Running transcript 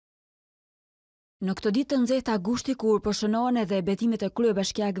Në këtë ditë të nxehtë gushti kur po shënohen edhe betimet e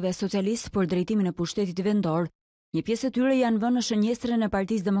kryebashkiakëve socialistë për drejtimin e pushtetit vendor, një pjesë e tyre janë vënë në shënjestrën e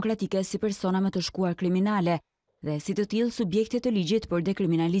Partisë Demokratike si persona me të shkuar kriminale dhe si të tillë subjekte të ligjit për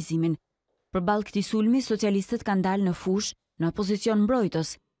dekriminalizimin. Përballë këtij sulmi, socialistët kanë dalë në fushë në pozicion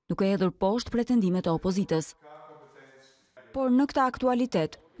mbrojtës, duke hedhur poshtë pretendimet e opozitës. Por në këtë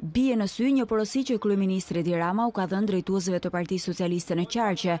aktualitet, bie në sy një porosi që kryeministri Edi Rama u ka dhënë drejtuesve të Partisë Socialiste në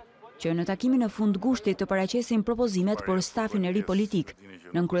qarqe, që në takimin e fund gushtit të paraqesin propozimet për stafin e ri politik,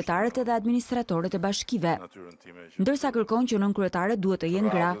 nënkryetarët edhe administratorët e bashkive. Ndërsa kërkon që nënkryetarët duhet të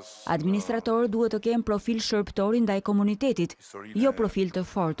jenë gra, administratorët duhet të kenë profil shërbëtori ndaj komunitetit, jo profil të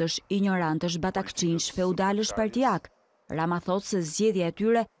fortësh, injorantësh, batakçinsh, feudalësh partijak. Rama thot se zgjedhja e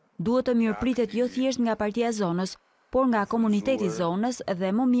tyre duhet të mirëpritet jo thjesht nga partia e zonës, por nga komuniteti i zonës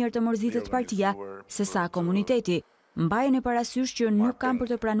dhe më mirë të mërzitet partia se sa komuniteti. Mbajeni parasysh që nuk kanë për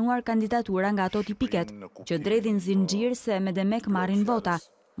të pranuar kandidatura nga ato tipiket, që dredhin zinxhir se me demek marrin vota.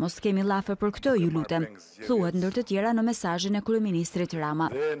 Mos kemi llafe për këtë, ju lutem, thuhet ndër të tjera në mesazhin e kryeministrit Rama.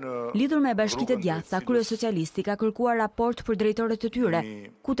 Lidhur me bashkitë e djathta, krye socialisti ka kërkuar raport për drejtorët e tyre,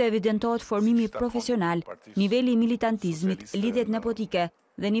 ku të evidentohet formimi profesional, niveli i militantizmit, lidhjet nepotike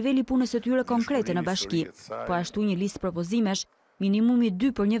dhe niveli punës së tyre konkrete në bashki, po ashtu një listë propozimesh, minimumi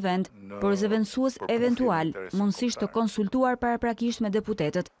 2 për një vend, por zëvendësues eventual, mundësisht të konsultuar paraprakisht me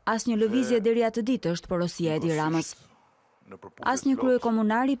deputetët, asnjë lëvizje deri atë ditë është porosia e Edi Ramës. Asnjë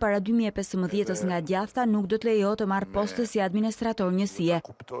kryekomunari para 2015-s nga djathta nuk do të lejohet të marrë poste si administrator njësie,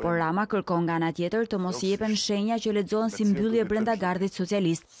 por Rama kërkon nga ana tjetër të mos i jepen shenja që lexohen si mbyllje brenda gardit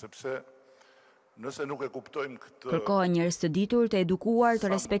socialist. Kërkohen njerëz të ditur, të edukuar,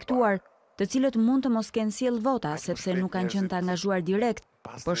 të respektuar, të cilët mund të mos kenë sjell vota sepse nuk kanë qenë të angazhuar direkt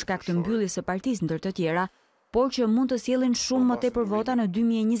për shkak të mbylljes së partisë ndër të tjera, por që mund të sjellin shumë më tepër vota në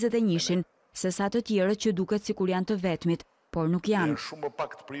 2021-shin se sa të tjerët që duket sikur janë të vetmit, por nuk janë.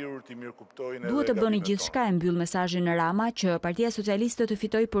 Duhet të bëni gjithçka, e mbyll mesazhin në Rama, që Partia Socialiste të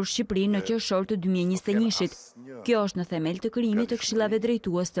fitojë për Shqipërinë në qershor të 2021-shit. Kjo është në themel të krijimit të këshillave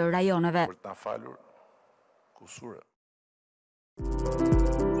drejtues të rajoneve.